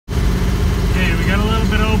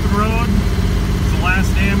bit of open road. It's the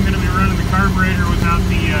last day I'm going to be running the carburetor without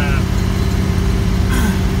the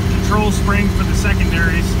control spring for the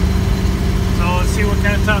secondaries. So let's see what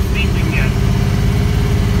kind of tough feed we can get.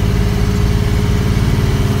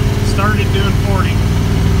 Started doing 40.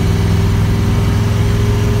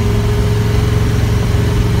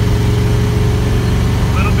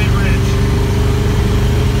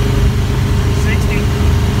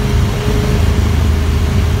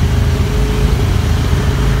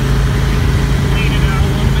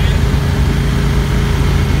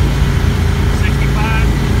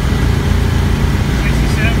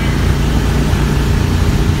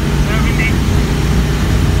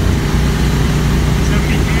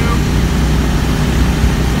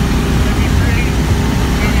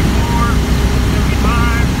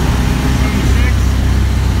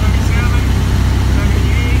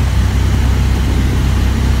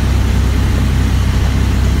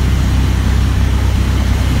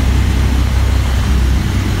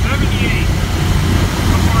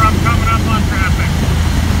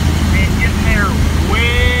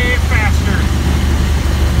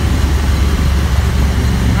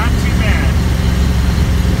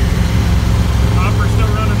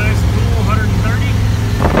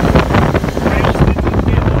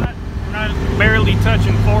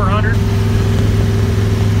 Touching 400.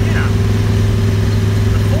 Yeah.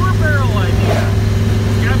 The 4-barrel idea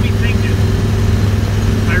got me thinking.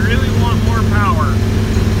 I really want more power.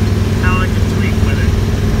 How I can tweak with it.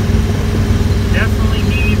 Definitely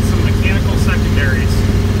need some mechanical secondaries.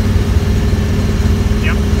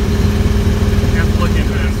 Yep. Have to look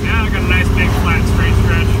into this. Now I got a nice big flat straight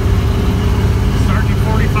stretch. Starting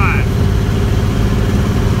 45.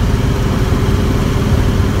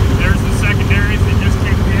 There's the secondaries that just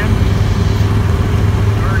kicked in.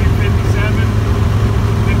 Already 57,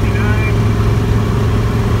 59.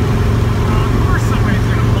 Of course somebody's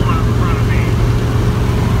going to pull out in front of me.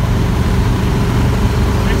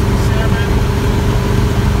 67,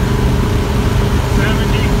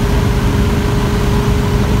 70,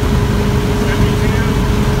 72,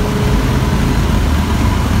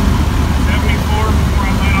 74 before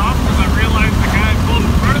I let off because I realized the guy pulled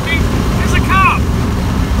in front of me is a cop.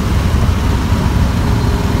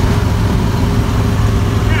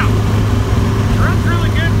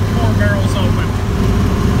 Barrels open.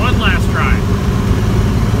 One last try.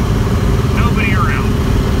 Nobody around.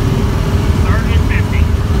 Started at 50.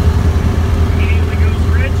 Immediately goes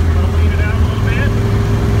rich. I'm going to lean it out a little bit.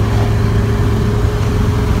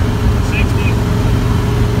 60.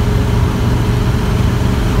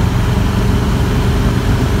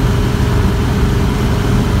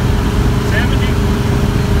 70.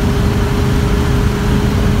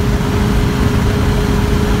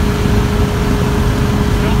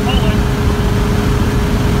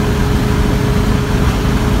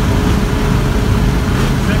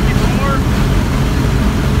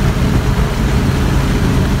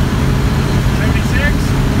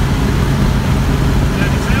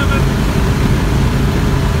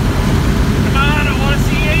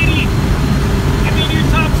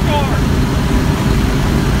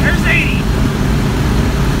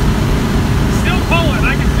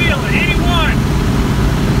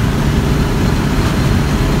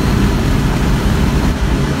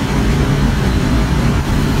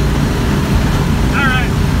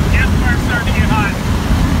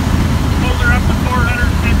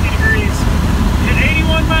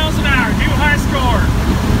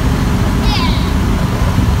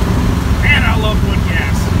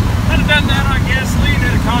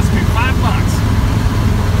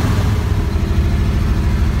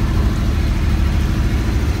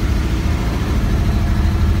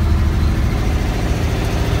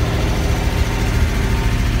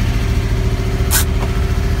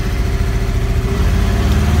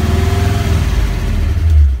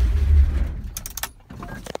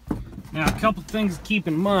 Now, a couple things to keep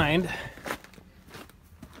in mind.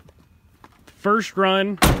 First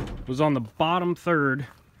run was on the bottom third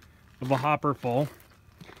of a hopper full,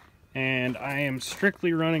 and I am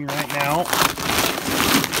strictly running right now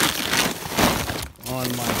on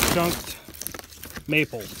my chunked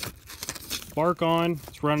maple. Bark on,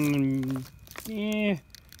 it's running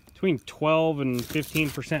between 12 and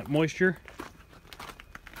 15% moisture.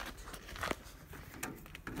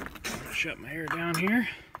 Shut my hair down here.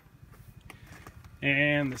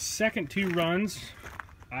 And the second two runs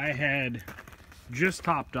I had just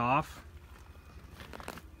topped off.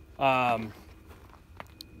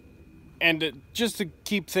 Just to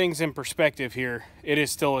keep things in perspective here, it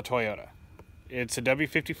is still a Toyota. It's a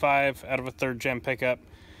W55 out of a 3rd gen pickup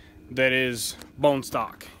that is bone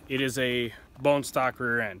stock. It is a bone stock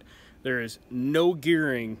rear end. There is no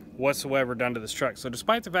gearing whatsoever done to this truck. So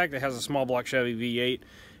despite the fact that it has a small block Chevy V8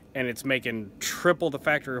 and it's making triple the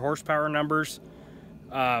factory horsepower numbers,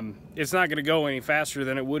 it's not going to go any faster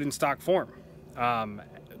than it would in stock form.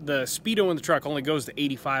 The speedo in the truck only goes to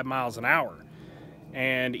 85 miles an hour.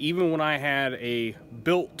 And even when I had a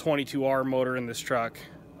built 22R motor in this truck,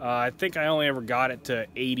 I think I only ever got it to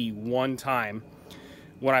 80 one time.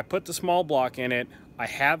 When I put the small block in it, I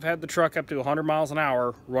have had the truck up to 100 miles an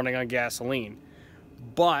hour running on gasoline,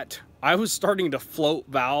 but I was starting to float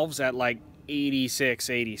valves at like 86,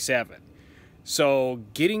 87. So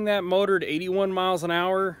getting that motor to 81 miles an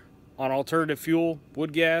hour on alternative fuel,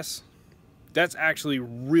 wood gas, that's actually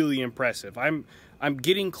really impressive. I'm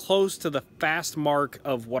getting close to the fast mark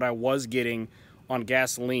of what I was getting on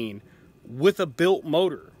gasoline with a built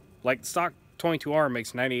motor. Like stock 22R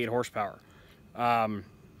makes 98 horsepower.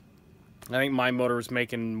 I think my motor was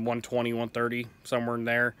making 120, 130, somewhere in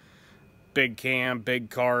there. Big cam, big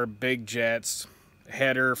carb, big jets,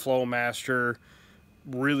 header, Flowmaster,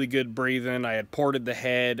 really good breathing. I had ported the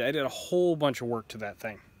head. I did a whole bunch of work to that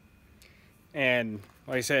thing. And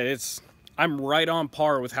like I said, I'm right on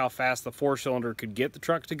par with how fast the 4-cylinder could get the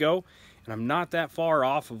truck to go, and I'm not that far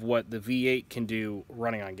off of what the V8 can do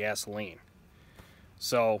running on gasoline.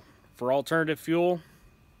 So for alternative fuel,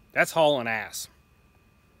 that's hauling ass.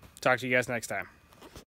 Talk to you guys next time.